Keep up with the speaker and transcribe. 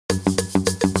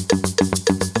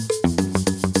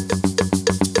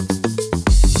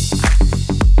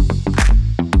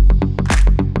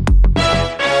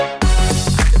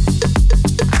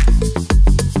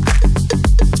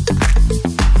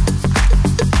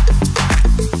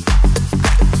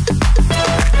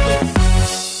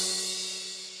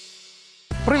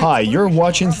Hi, you're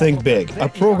watching Think Big, a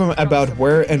program about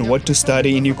where and what to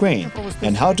study in Ukraine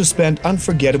and how to spend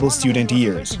unforgettable student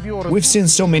years. We've seen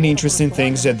so many interesting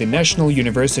things at the National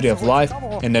University of Life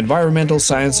and Environmental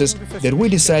Sciences that we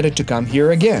decided to come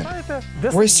here again.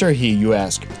 Where's Serhiy, you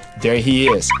ask? There he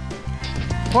is.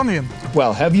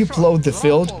 Well, have you plowed the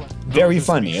field? Very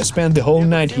funny, I spent the whole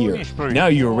night here. Now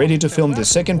you're ready to film the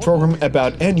second program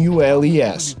about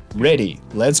NULES. Ready,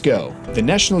 let's go. The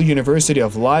National University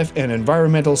of Life and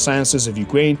Environmental Sciences of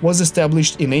Ukraine was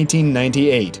established in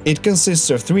 1898. It consists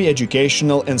of 3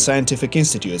 educational and scientific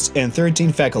institutes and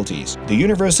 13 faculties. The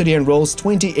university enrolls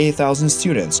 28,000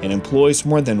 students and employs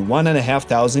more than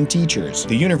 1,500 teachers.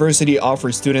 The university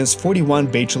offers students 41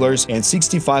 bachelor's and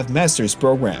 65 master's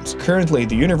programs. Currently,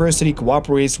 the university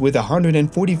cooperates with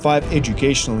 145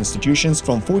 educational institutions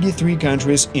from 43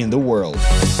 countries in the world.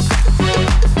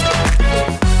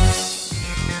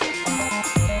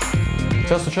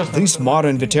 This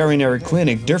modern veterinary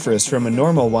clinic differs from a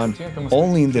normal one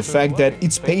only in the fact that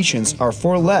its patients are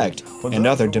 4-legged and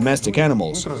other domestic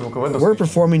animals. We're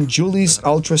performing Julie's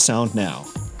ultrasound now.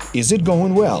 Is it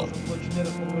going well?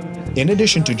 In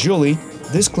addition to Julie,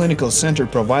 this clinical center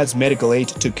provides medical aid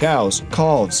to cows,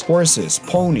 calves, horses,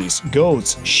 ponies,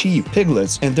 goats, sheep,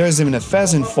 piglets, and there's even a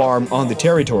pheasant farm on the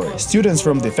territory. Students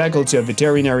from the Faculty of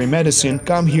Veterinary Medicine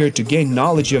come here to gain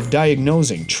knowledge of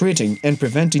diagnosing, treating, and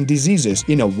preventing diseases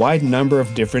in a wide number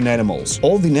of different animals.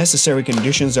 All the necessary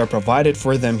conditions are provided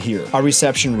for them here: a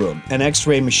reception room, an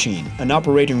X-ray machine, an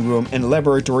operating room, and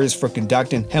laboratories for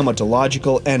conducting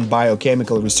hematological and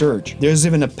biochemical research. There's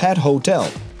even a pet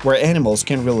hotel, where animals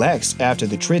can relax after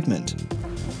the treatment.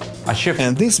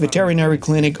 And this veterinary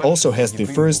clinic also has the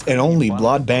first and only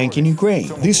blood bank in Ukraine.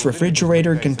 This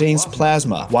refrigerator contains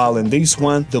plasma, while in this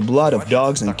one the blood of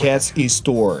dogs and cats is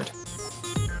stored.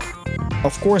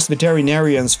 Of course,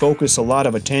 veterinarians focus a lot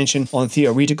of attention on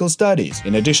theoretical studies.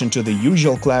 In addition to the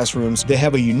usual classrooms, they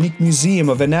have a unique museum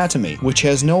of anatomy, which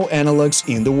has no analogues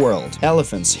in the world.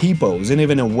 Elephants, hippos, and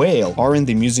even a whale are in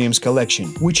the museum's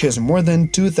collection, which has more than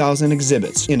 2,000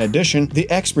 exhibits. In addition, the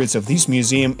experts of this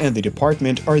museum and the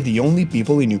department are the only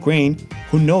people in Ukraine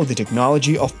who know the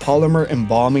technology of polymer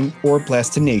embalming or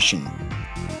plastination.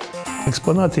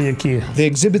 The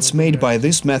exhibits made by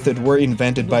this method were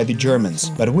invented by the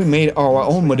Germans, but we made our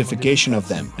own modification of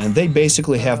them, and they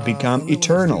basically have become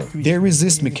eternal. They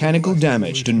resist mechanical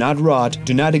damage, do not rot,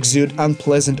 do not exude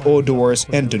unpleasant odors,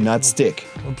 and do not stick.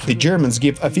 The Germans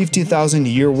give a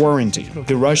 50,000-year warranty,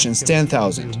 the Russians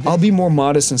 10,000. I'll be more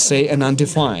modest and say an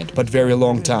undefined, but very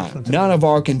long time. None of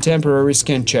our contemporaries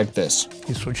can check this.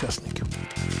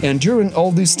 And during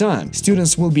all this time,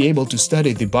 students will be able to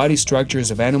study the body structures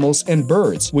of animals and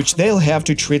birds, which they'll have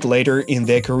to treat later in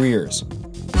their careers.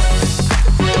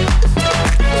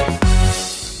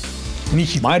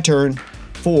 My turn.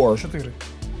 4.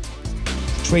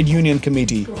 Trade Union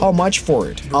Committee. How much for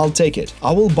it? I'll take it.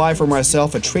 I will buy for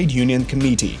myself a Trade Union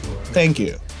Committee. Thank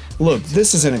you. Look,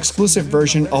 this is an exclusive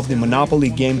version of the Monopoly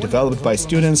game developed by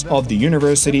students of the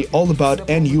university all about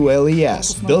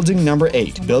NULES, Building Number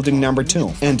 8, Building Number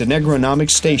 2, and an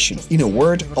agronomic station. In a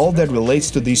word, all that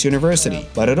relates to this university.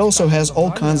 But it also has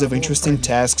all kinds of interesting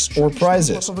tasks or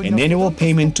prizes. An annual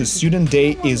payment to student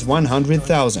day is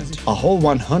 100,000. A whole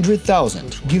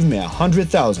 100,000. Give me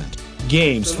 100,000.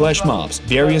 Games, flash mobs,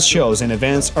 various shows and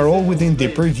events are all within the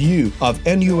purview of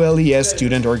NULES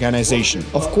student organization.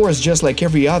 Of course, just like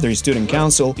every other student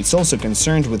council, it's also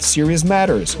concerned with serious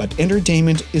matters, but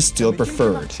entertainment is still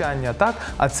preferred.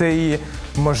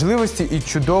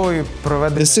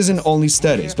 This isn't only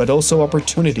studies, but also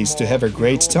opportunities to have a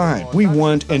great time. We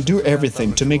want and do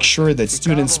everything to make sure that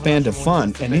students spend a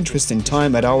fun and interesting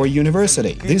time at our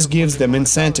university. This gives them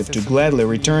incentive to gladly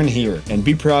return here and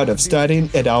be proud of studying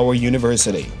at our university.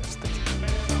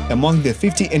 Among the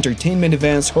 50 entertainment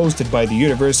events hosted by the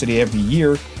university every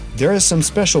year, there are some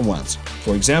special ones.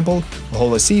 For example,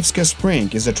 Holosivska Spring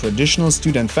is a traditional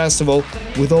student festival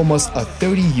with almost a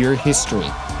 30-year history.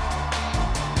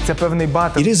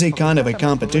 It is a kind of a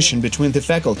competition between the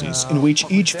faculties, in which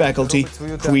each faculty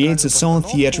creates its own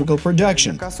theatrical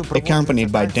production,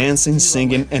 accompanied by dancing,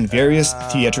 singing, and various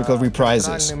theatrical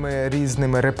reprises.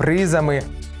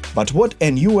 But what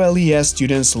NULES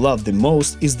students love the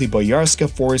most is the Boyarska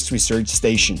Forest Research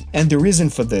Station. And the reason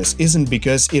for this isn't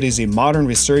because it is a modern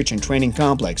research and training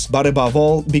complex, but above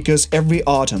all because every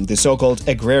autumn the so-called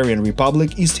Agrarian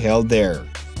Republic is held there.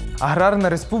 Аграрна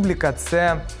республіка –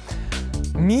 це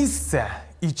місце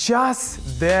і час,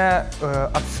 де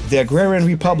The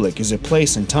Agrarian Republic is a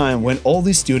place and time when all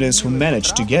the students who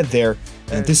manage to get there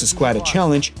and this is quite a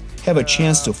challenge, have a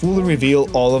chance to fully reveal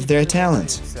all of their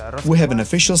talents. We have an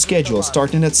official schedule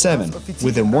starting at 7,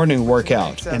 with a morning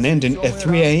workout, and ending at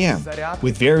 3 a.m.,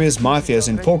 with various mafias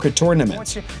and poker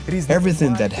tournaments.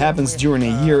 Everything that happens during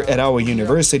a year at our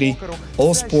university,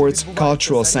 all sports,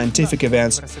 cultural, scientific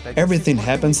events, everything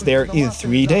happens there in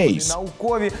 3 days.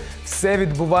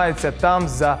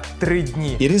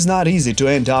 It is not easy to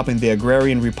end up in the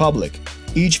agrarian republic.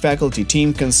 Each faculty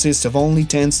team consists of only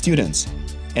 10 students,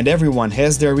 and everyone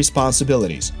has their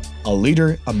responsibilities: a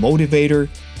leader, a motivator,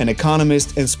 an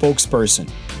economist, and spokesperson.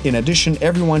 In addition,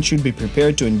 everyone should be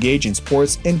prepared to engage in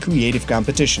sports and creative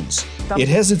competitions. It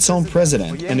has its own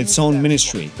president and its own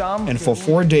ministry, and for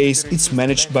 4 days it's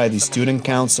managed by the student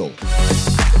council.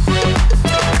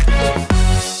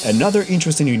 Another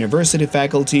interesting university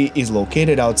faculty is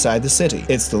located outside the city.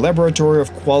 It's the Laboratory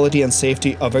of Quality and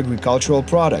Safety of Agricultural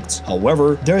Products.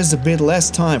 However, there is a bit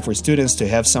less time for students to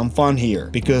have some fun here,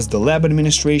 because the lab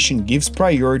administration gives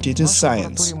priority to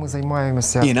science.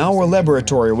 In our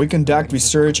laboratory, we conduct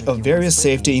research of various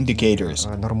safety indicators,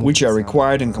 which are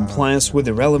required in compliance with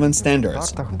the relevant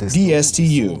standards,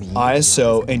 DSTU,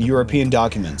 ISO, and European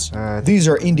documents. These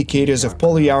are indicators of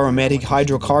polyaromatic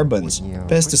hydrocarbons,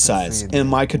 pesticides,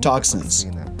 and mycotoxins.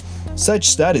 Such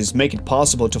studies make it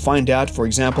possible to find out, for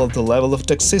example, the level of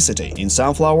toxicity in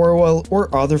sunflower oil or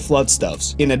other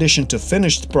floodstuffs. In addition to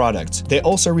finished products, they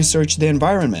also research the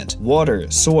environment,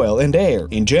 water, soil, and air.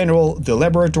 In general, the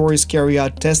laboratories carry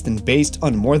out testing based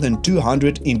on more than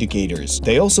 200 indicators.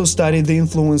 They also study the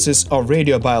influences of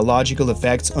radiobiological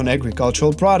effects on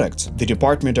agricultural products. The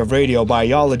Department of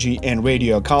Radiobiology and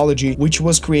Radioecology, which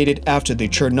was created after the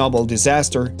Chernobyl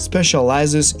disaster,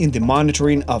 specializes in the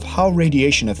monitoring of how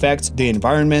radiation affects the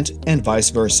environment and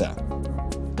vice versa.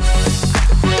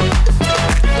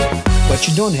 But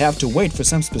you don't have to wait for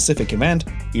some specific event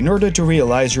in order to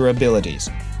realize your abilities.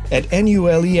 At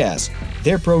NULES,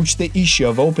 they approach the issue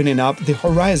of opening up the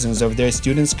horizons of their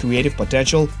students' creative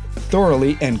potential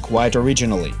thoroughly and quite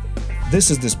originally. This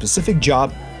is the specific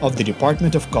job of the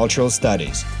Department of Cultural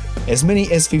Studies. As many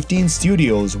as 15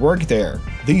 studios work there.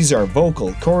 These are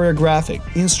vocal, choreographic,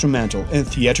 instrumental, and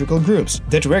theatrical groups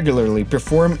that regularly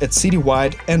perform at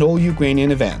citywide and all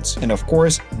Ukrainian events. And of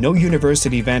course, no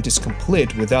university event is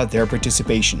complete without their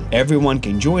participation. Everyone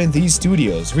can join these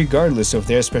studios regardless of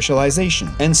their specialization,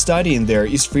 and studying there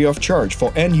is free of charge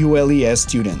for NULES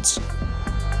students.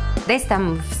 Десь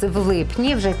там в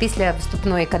липні, вже після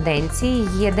вступної каденції,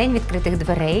 є день відкритих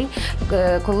дверей,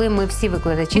 коли ми всі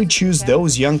викладачі... We choose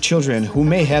those young children who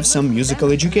may have some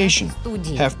musical education,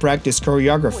 have practiced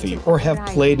choreography, or have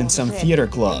played in some theater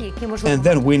club. And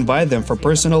then we invite them for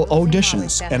personal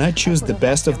auditions, and I choose the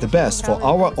best of the best for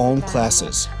our own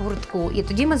classes. І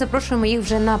тоді ми запрошуємо їх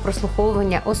вже на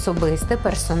прослуховування особисте,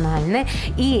 персональне,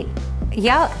 і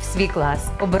я в свій клас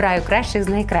обираю кращих з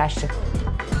найкращих.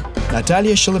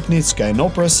 Natalia Shelipnitska, an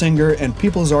opera singer and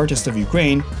people's artist of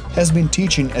Ukraine, has been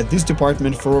teaching at this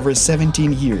department for over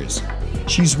 17 years.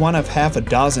 She's one of half a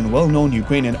dozen well-known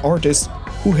Ukrainian artists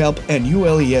who help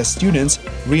NULES students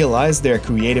realize their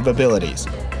creative abilities.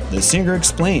 The singer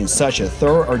explains such a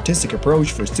thorough artistic approach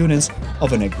for students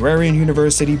of an agrarian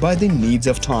university by the needs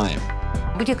of time.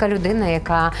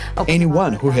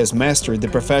 Anyone who has mastered the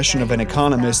profession of an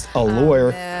economist, a lawyer,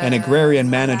 an agrarian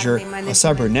manager, a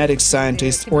cybernetics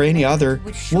scientist, or any other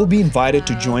will be invited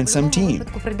to join some team.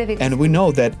 And we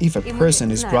know that if a person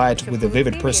is bright with a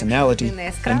vivid personality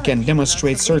and can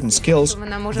demonstrate certain skills,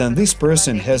 then this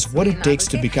person has what it takes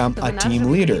to become a team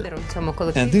leader.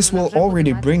 And this will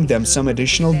already bring them some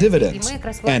additional dividends.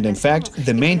 And in fact,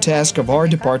 the main task of our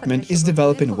department is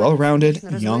developing well-rounded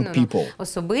young people.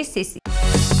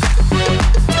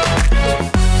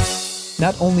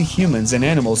 Not only humans and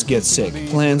animals get sick,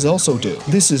 plants also do.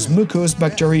 This is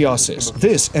mucobacteriosis.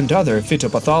 This and other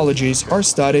phytopathologies are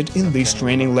studied in this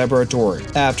training laboratory.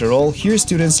 After all, here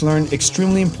students learn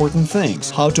extremely important things: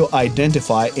 how to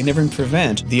identify and even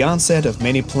prevent the onset of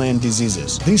many plant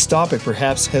diseases. This topic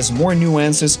perhaps has more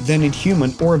nuances than in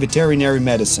human or veterinary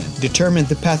medicine. Determine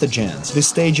the pathogens, the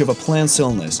stage of a plant's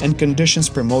illness, and conditions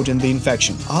promoting the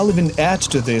infection. I'll even add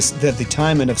to this that the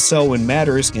timing of sowing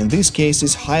matters in this case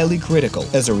is highly critical.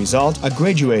 As a result, a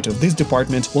graduate of this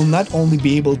department will not only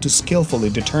be able to skillfully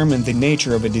determine the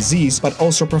nature of a disease, but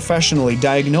also professionally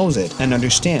diagnose it and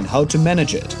understand how to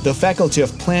manage it. The Faculty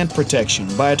of Plant Protection,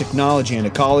 Biotechnology and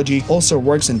Ecology also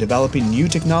works in developing new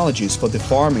technologies for the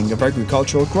farming of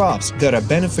agricultural crops that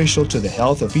are beneficial to the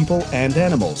health of people and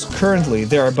animals. Currently,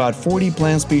 there are about 40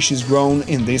 plant species grown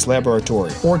in this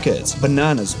laboratory. Orchids,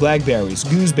 bananas, blackberries,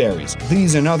 gooseberries,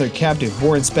 these and other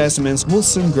captive-born specimens will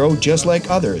soon grow just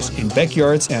like others in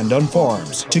backyards and on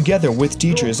farms. Together with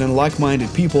teachers and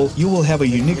like-minded people, you will have a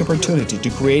unique opportunity to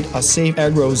create a safe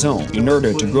agro zone in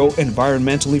order to grow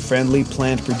environmentally friendly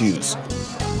plant produce.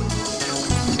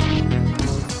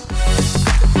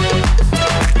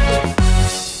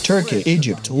 Turkey,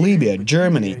 Egypt, Libya,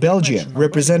 Germany, Belgium,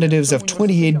 representatives of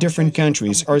 28 different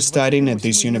countries are studying at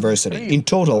this university. In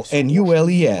total,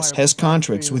 NULES has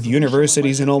contracts with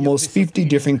universities in almost 50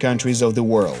 different countries of the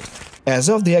world. As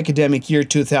of the academic year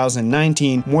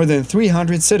 2019, more than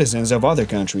 300 citizens of other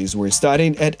countries were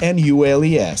studying at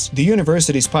NULES. The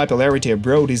university's popularity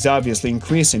abroad is obviously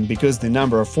increasing because the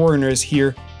number of foreigners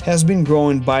here has been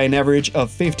growing by an average of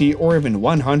 50 or even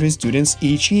 100 students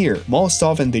each year. Most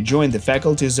often they join the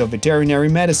faculties of veterinary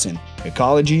medicine,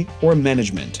 ecology, or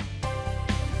management.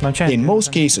 In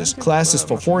most cases, classes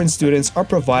for foreign students are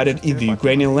provided in the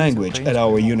Ukrainian language at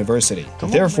our university.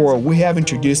 Therefore, we have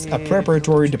introduced a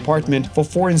preparatory department for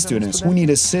foreign students who need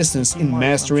assistance in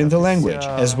mastering the language,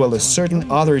 as well as certain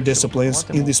other disciplines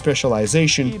in the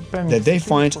specialization that they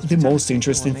find the most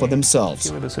interesting for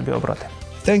themselves.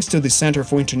 Thanks to the Center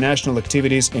for International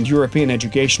Activities and European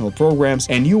Educational Programs,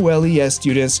 NULES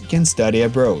students can study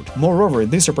abroad. Moreover,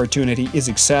 this opportunity is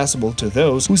accessible to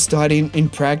those who study in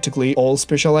practically all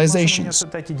specializations.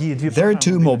 There are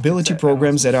two mobility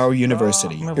programs at our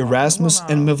university, Erasmus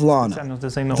and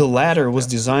Mevlana. The latter was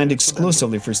designed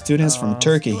exclusively for students from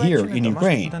Turkey here in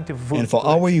Ukraine and for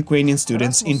our Ukrainian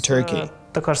students in Turkey.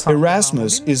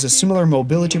 Erasmus is a similar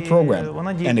mobility program,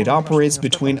 and it operates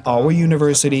between our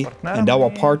university and our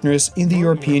partners in the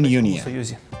European Union.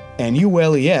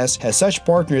 NULES has such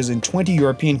partners in 20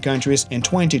 European countries, and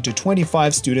 20 to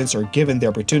 25 students are given the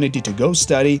opportunity to go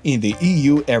study in the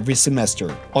EU every semester.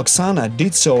 Oksana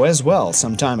did so as well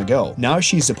some time ago. Now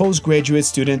she is a postgraduate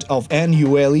student of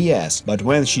NULES, but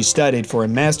when she studied for a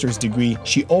master's degree,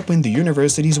 she opened the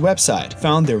university's website,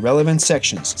 found the relevant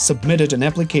sections, submitted an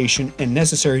application and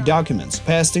necessary documents,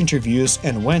 passed interviews,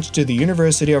 and went to the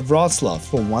University of Wrocław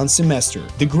for 1 semester.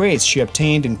 The grades she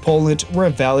obtained in Poland were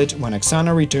valid when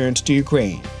Oksana returned to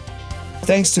Ukraine.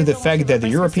 Thanks to the fact that the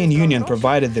European Union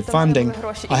provided the funding,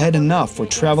 I had enough for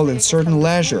travel and certain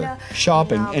leisure,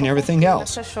 shopping and everything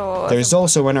else. There is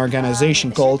also an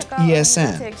organization called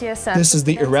ESN. This is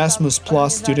the Erasmus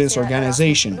Plus Students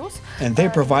Organization, and they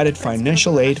provided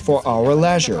financial aid for our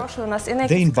leisure.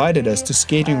 They invited us to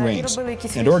skating rinks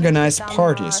and organized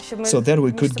parties so that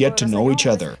we could get to know each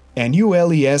other.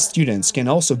 NULES students can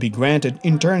also be granted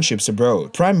internships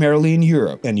abroad, primarily in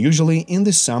Europe and usually in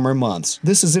the summer months.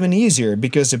 This is even easier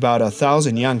because about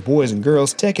 1,000 young boys and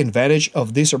girls take advantage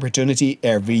of this opportunity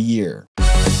every year.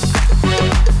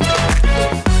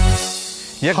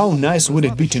 How nice would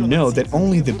it be to know that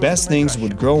only the best things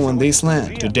would grow on this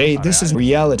land? Today, this is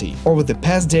reality. Over the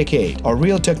past decade, a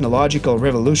real technological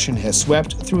revolution has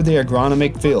swept through the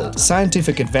agronomic field.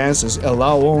 Scientific advances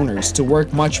allow owners to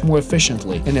work much more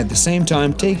efficiently and at the same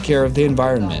time take care of the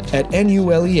environment. At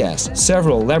NULES,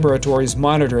 several laboratories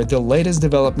monitor the latest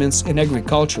developments in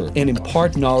agriculture and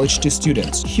impart knowledge to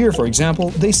students. Here, for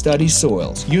example, they study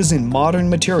soils. Using modern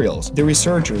materials, the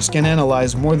researchers can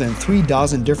analyze more than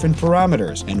 3,000 different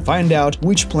parameters and find out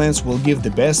which plants will give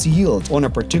the best yield on a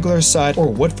particular site or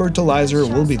what fertilizer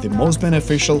will be the most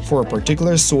beneficial for a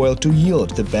particular soil to yield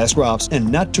the best crops and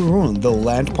not to ruin the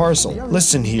land parcel.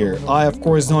 Listen here, I of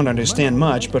course don't understand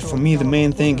much, but for me the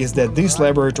main thing is that this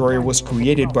laboratory was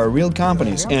created by real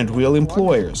companies and real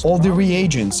employers. All the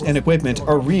reagents and equipment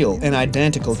are real and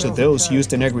identical to those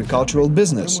used in agricultural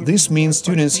business. This means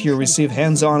students here receive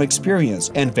hands-on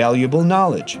experience and valuable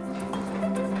knowledge.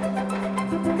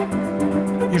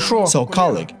 So,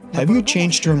 colleague, have you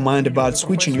changed your mind about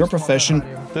switching your profession?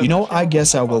 You know, I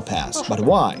guess I will pass. But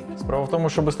why?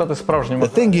 The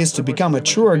thing is, to become a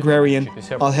true agrarian,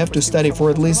 I'll have to study for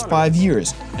at least 5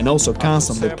 years and also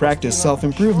constantly practice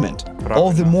self-improvement.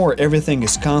 All the more everything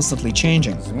is constantly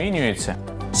changing.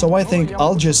 So I think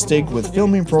I'll just stick with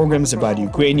filming programs about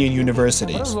Ukrainian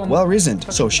universities. Well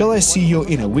reasoned. So shall I see you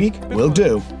in a week? Will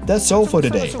do. That's all for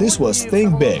today. This was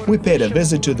Think Big. We paid a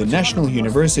visit to the National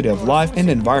University of Life and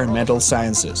Environmental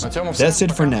Sciences. That's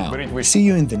it for now. See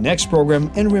you in the next program,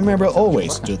 and remember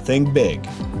always to think big.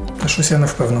 Щось я не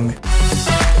впевнений.